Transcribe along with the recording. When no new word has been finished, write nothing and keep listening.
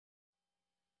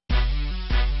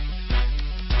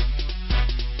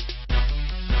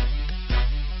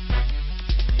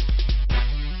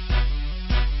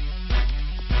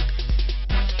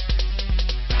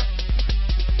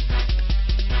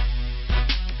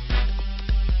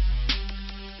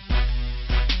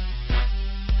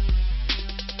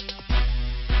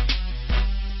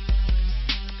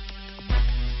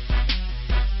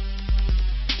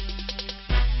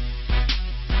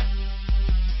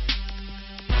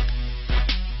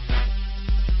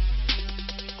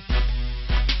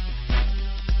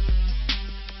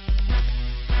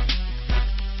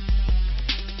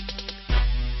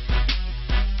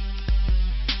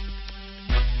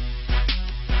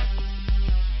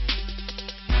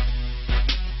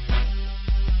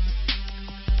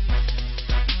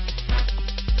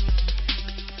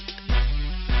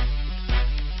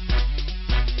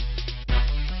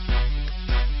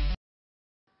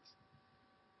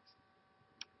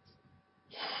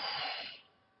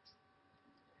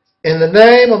In the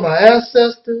name of my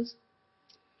ancestors,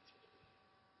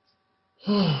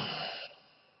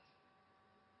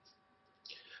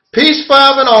 peace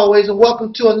forever and always, and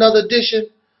welcome to another edition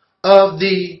of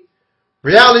the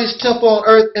Reality's Temple on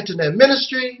Earth Internet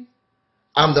Ministry.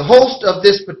 I'm the host of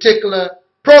this particular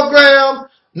program,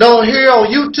 known here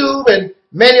on YouTube and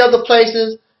many other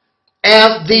places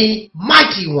as the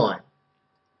Mighty One.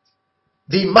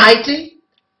 The mighty,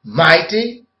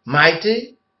 mighty,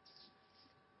 mighty.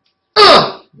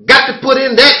 Got to put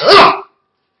in that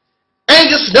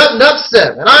Angel Nut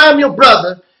 7. And I am your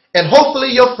brother and hopefully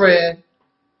your friend,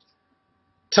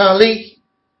 Taalik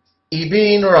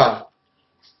Ibn'rad.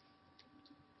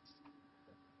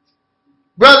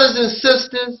 Brothers and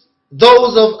sisters,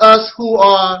 those of us who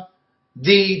are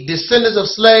the descendants of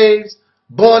slaves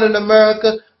born in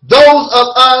America, those of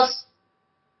us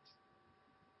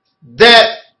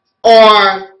that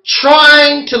are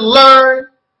trying to learn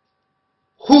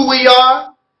who we are,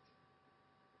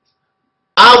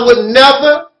 I would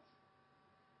never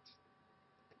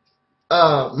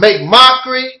make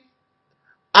mockery.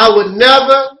 I would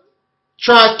never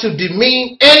try to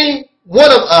demean any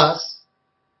one of us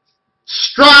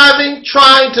striving,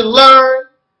 trying to learn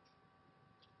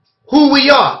who we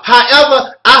are.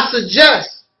 However, I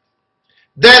suggest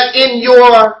that in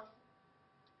your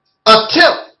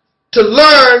attempt to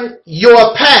learn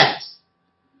your past,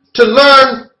 to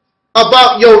learn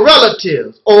about your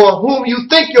relatives or whom you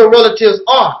think your relatives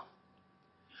are,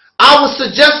 I would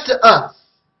suggest to us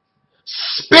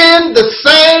spend the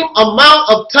same amount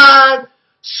of time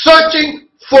searching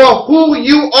for who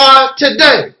you are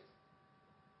today.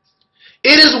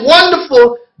 It is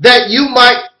wonderful that you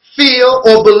might feel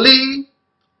or believe,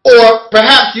 or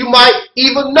perhaps you might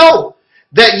even know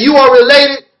that you are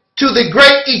related to the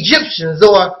great Egyptians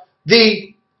or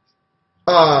the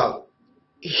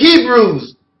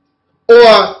Hebrews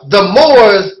or the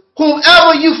Moors,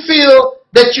 whomever you feel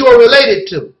that you are related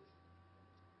to.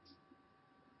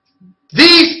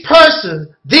 These persons,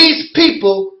 these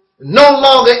people no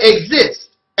longer exist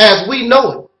as we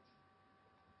know it.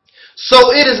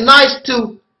 So it is nice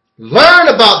to learn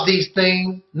about these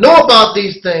things, know about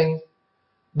these things,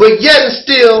 but yet and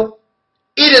still,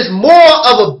 it is more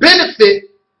of a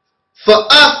benefit for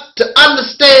us to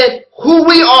understand who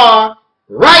we are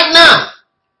right now.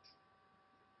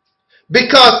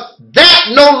 Because that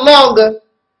no longer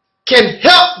can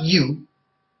help you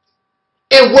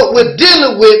in what we're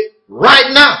dealing with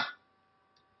right now.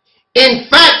 In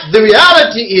fact, the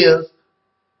reality is,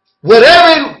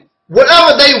 whatever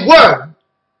they were,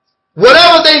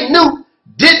 whatever they knew,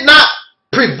 did not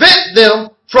prevent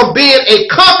them from being a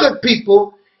conquered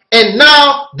people, and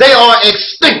now they are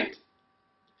extinct.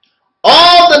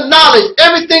 All the knowledge,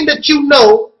 everything that you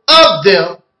know of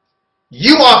them,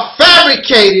 you are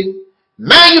fabricating,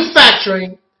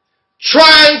 manufacturing,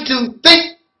 trying to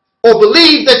think or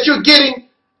believe that you're getting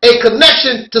a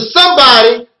connection to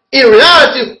somebody in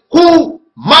reality who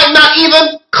might not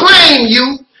even claim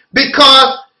you,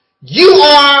 because you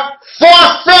are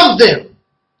far from them.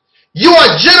 You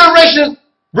are generations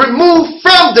removed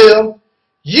from them.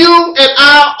 You and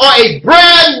I are a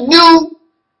brand new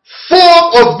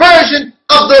form or version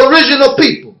of the original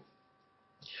people.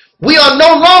 We are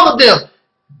no longer them.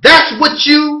 That's what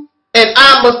you and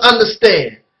I must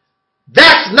understand.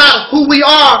 That's not who we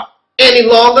are any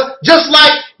longer. Just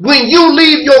like when you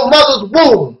leave your mother's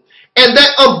womb and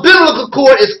that umbilical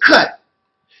cord is cut.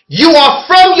 You are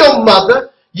from your mother.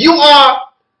 You are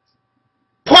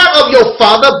part of your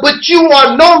father, but you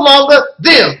are no longer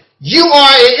them. You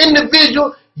are an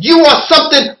individual. You are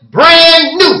something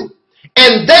brand new.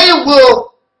 And they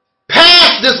will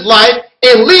pass this life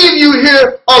and leave you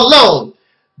here alone.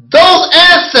 Those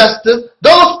ancestors,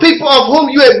 those people of whom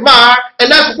you admire,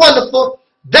 and that's wonderful,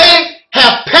 they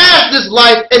have passed this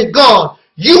life and gone.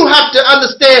 You have to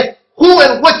understand who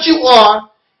and what you are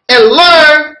and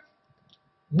learn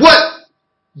what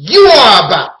you are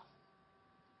about.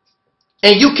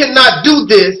 And you cannot do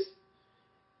this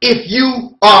if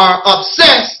you are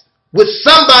obsessed with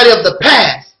somebody of the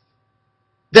past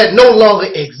that no longer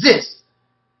exists,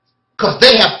 because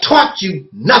they have taught you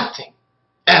nothing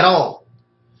at all.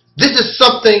 This is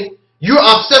something, you're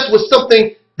obsessed with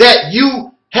something that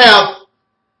you have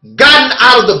gotten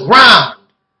out of the ground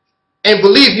and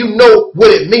believe you know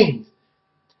what it means.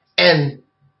 And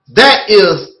that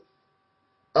is,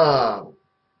 that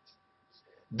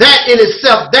in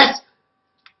itself, that's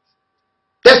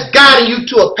guiding you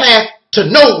to a path to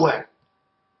nowhere,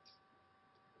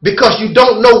 because you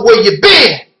don't know where you've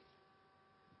been.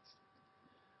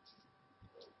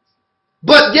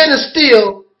 But yet and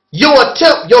still, your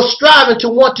attempt, your striving to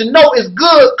want to know is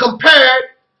good compared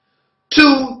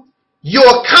to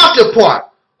your counterpart.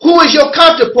 Who is your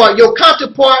counterpart? Your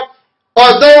counterpart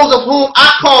are those of whom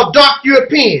I call dark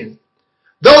Europeans,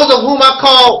 those of whom I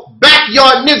call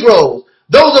backyard Negroes,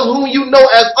 those of whom you know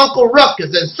as Uncle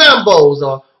Ruckus and Sambos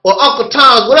or Uncle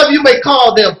Toms, whatever you may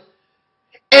call them.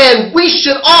 And we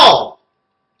should all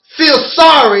feel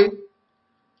sorry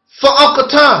for Uncle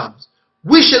Toms.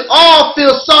 We should all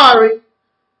feel sorry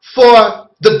for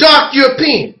the dark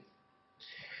European.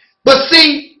 But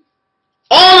see,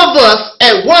 all of us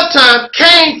at one time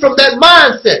came from that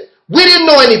mindset. We didn't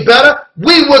know any better.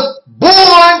 We was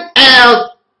born as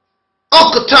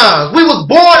Uncle Toms. We was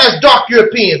born as dark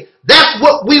Europeans. That's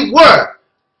what we were.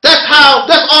 That's all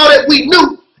that we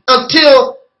knew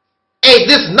until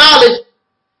this knowledge,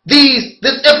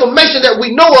 this information that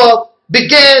we know of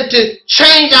began to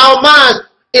change our minds,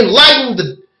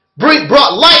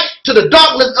 brought light to the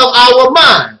darkness of our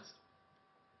minds.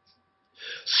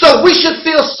 So we should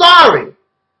feel sorry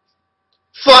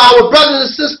for our brothers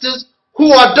and sisters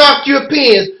who are dark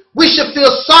Europeans. We should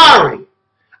feel sorry.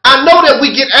 I know that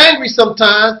we get angry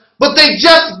sometimes, but they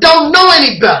just don't know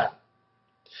any better.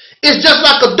 It's just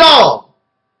like a dog.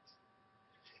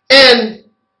 And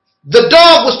the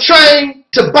dog was trained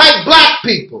to bite black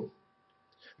people.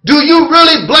 Do you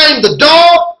really blame the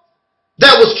dog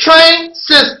that was trained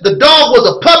since the dog was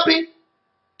a puppy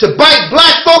to bite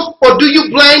black folks, or do you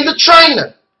blame the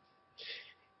trainer?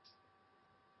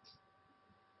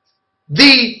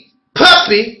 The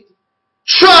puppy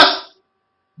trusts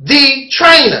the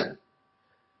trainer.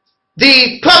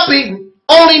 The puppy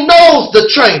only knows the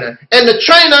trainer, and the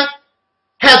trainer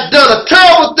has done a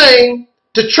terrible thing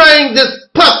to train this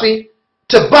puppy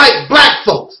to bite black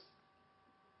folks.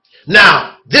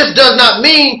 Now, this does not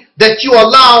mean that you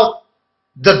allow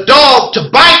the dog to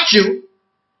bite you,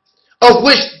 of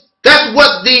which that's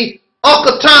what the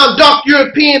Uncle Tom dark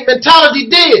European mentality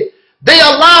did. They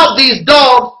allowed these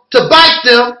dogs to bite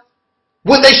them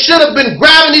when they should have been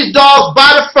grabbing these dogs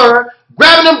by the fur,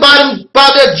 grabbing them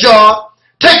by their jaw,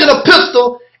 taking a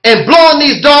pistol and blowing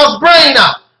these dogs' brain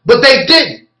out. But they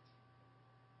didn't.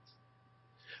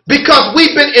 Because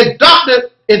we've been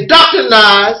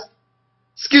indoctrinized.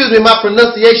 Excuse me, my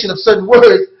pronunciation of certain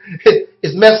words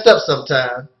is messed up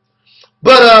sometimes.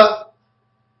 But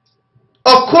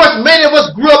of course, many of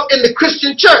us grew up in the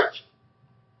Christian church.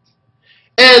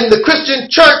 And the Christian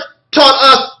church taught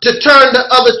us to turn the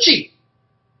other cheek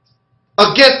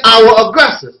against our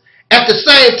aggressors. At the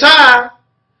same time,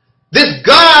 this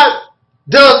God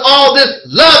does all this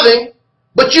loving,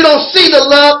 but you don't see the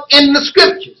love in the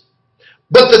scriptures.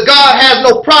 But the God has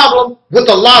no problem with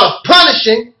a lot of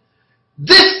punishing.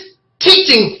 This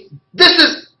teaching, this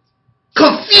is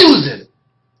confusing.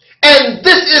 And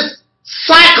this is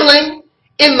cycling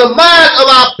in the minds of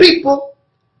our people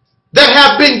that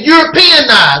have been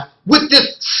Europeanized with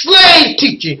this slave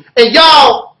teaching. And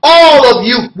y'all, all of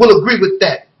you will agree with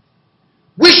that.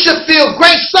 We should feel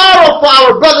great sorrow for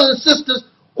our brothers and sisters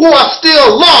who are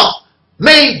still lost,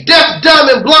 made deaf, dumb,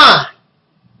 and blind.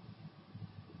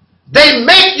 They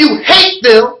make you hate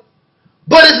them,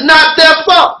 but it's not their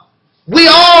fault. We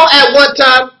all at one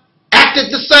time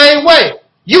acted the same way.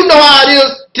 You know how it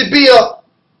is to be a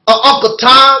Uncle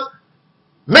Tom.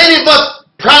 Many of us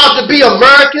proud to be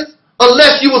Americans,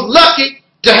 unless you was lucky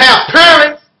to have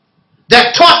parents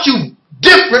that taught you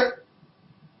different.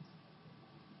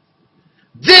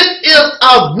 This is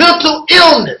a mental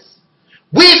illness.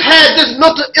 We've had this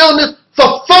mental illness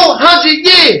for 400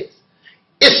 years.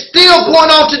 It's still going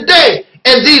on today.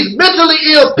 And these mentally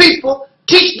ill people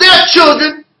teach their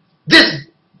children this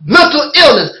mental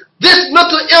illness. This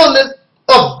mental illness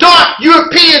of dark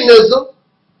Europeanism,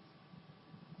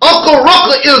 Uncle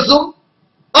Ruckerism,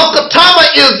 Uncle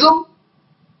Tomaism,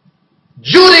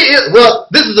 Judaism. Well,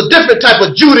 this is a different type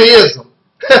of Judaism.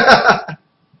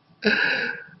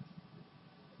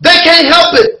 They can't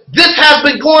help it. This has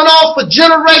been going on for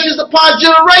generations upon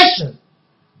generations.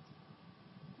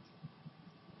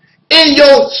 In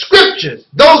your scriptures,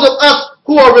 those of us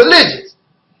who are religious,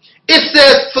 it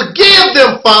says, forgive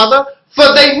them, Father,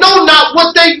 for they know not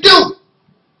what they do.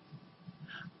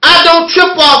 I don't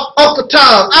trip off Uncle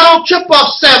Tom. I don't trip off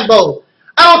Sambo.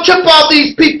 I don't trip off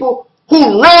these people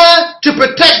who run to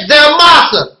protect their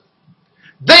master.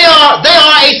 They are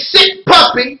a sick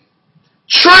puppy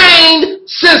trained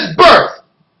since birth.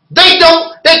 They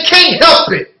can't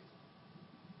help it.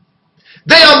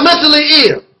 They are mentally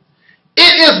ill.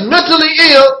 It is mentally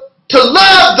ill to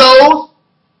love those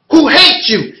who hate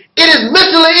you. It is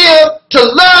mentally ill to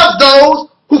love those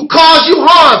who cause you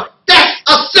harm. That's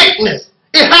a sickness.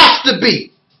 It has to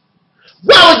be.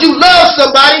 Why would you love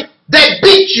somebody that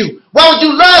beats you? Why would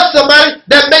you love somebody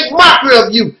that make mockery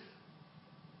of you?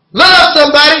 Love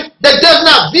somebody that does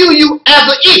not view you as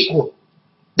an equal,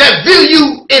 that view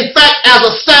you, in fact, as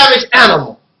a savage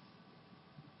animal.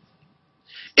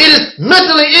 It is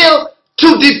mentally ill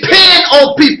to depend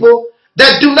on people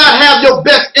that do not have your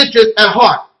best interest at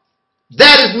heart.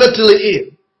 That is mentally ill.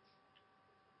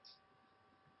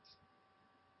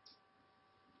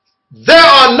 There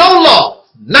are no laws,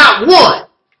 not one,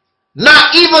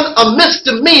 not even a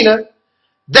misdemeanor,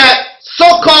 that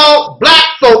so-called black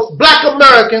folks, black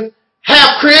Americans,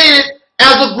 have created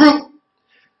as a group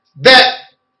that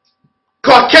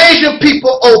Caucasian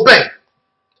people obey.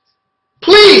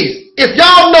 Please, if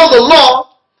y'all know the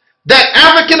law that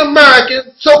African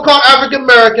Americans, so-called African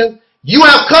Americans, you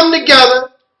have come together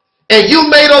and you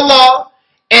made a law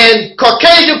and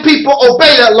Caucasian people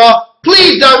obey that law,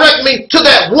 please direct me to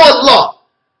that one law.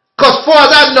 Because as far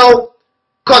as I know,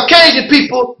 Caucasian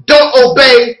people don't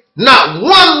obey not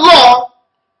one law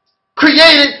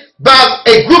created by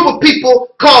a group of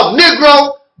people called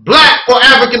Negro, Black, or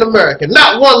African American.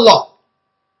 Not one law.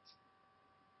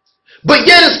 But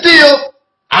yet and still,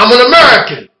 I'm an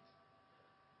American.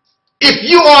 If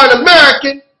you are an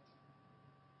American,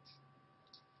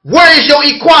 where is your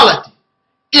equality?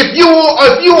 If you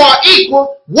are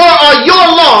equal, where are your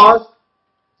laws?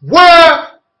 Where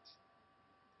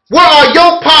are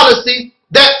your policies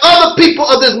that other people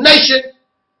of this nation,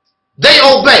 they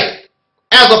obey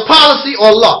as a policy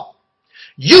or law?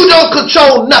 You don't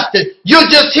control nothing. You're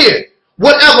just here.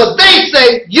 Whatever they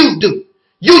say, you do.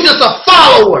 You just a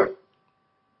follower.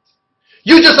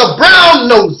 You just a brown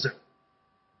noser.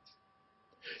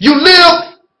 You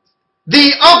live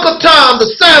the Uncle Tom, the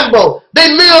Sambo.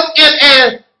 They live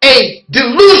in a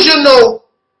delusional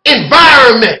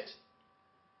environment.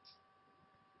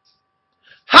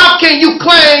 How can you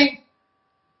claim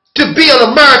to be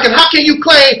an American? How can you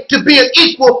claim to be an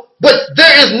equal, but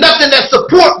there is nothing that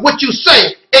supports what you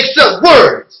say except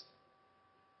words?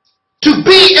 To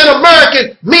be an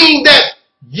American means that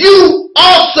you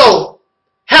also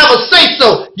have a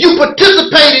say-so. You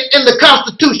participated in the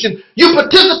Constitution. You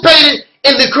participated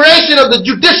in the creation of the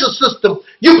judicial system.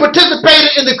 You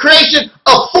participated in the creation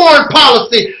of foreign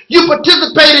policy. You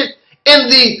participated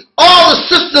in all the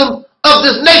system of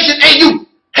this nation, and you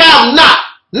have not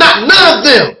none of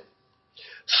them.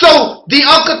 So the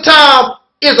Uncle Tom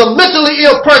is a mentally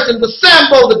ill person. The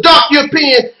Sambo, the dark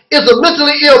European, is a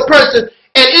mentally ill person.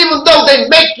 And even though they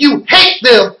make you hate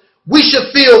them, we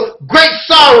should feel great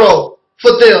sorrow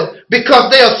for them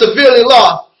because they are severely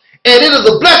lost. And it is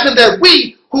a blessing that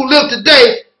we who live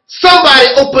today, somebody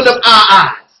open up our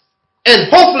eyes. And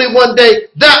hopefully one day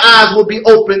their eyes will be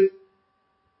open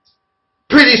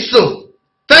pretty soon.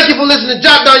 Thank you for listening.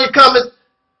 Jot down your comments.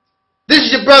 This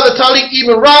is your brother Taalik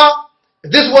Ibn'rad.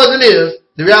 This was and is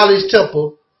the Reality's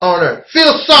Temple on earth.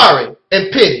 Feel sorry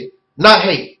and pity, not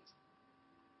hate.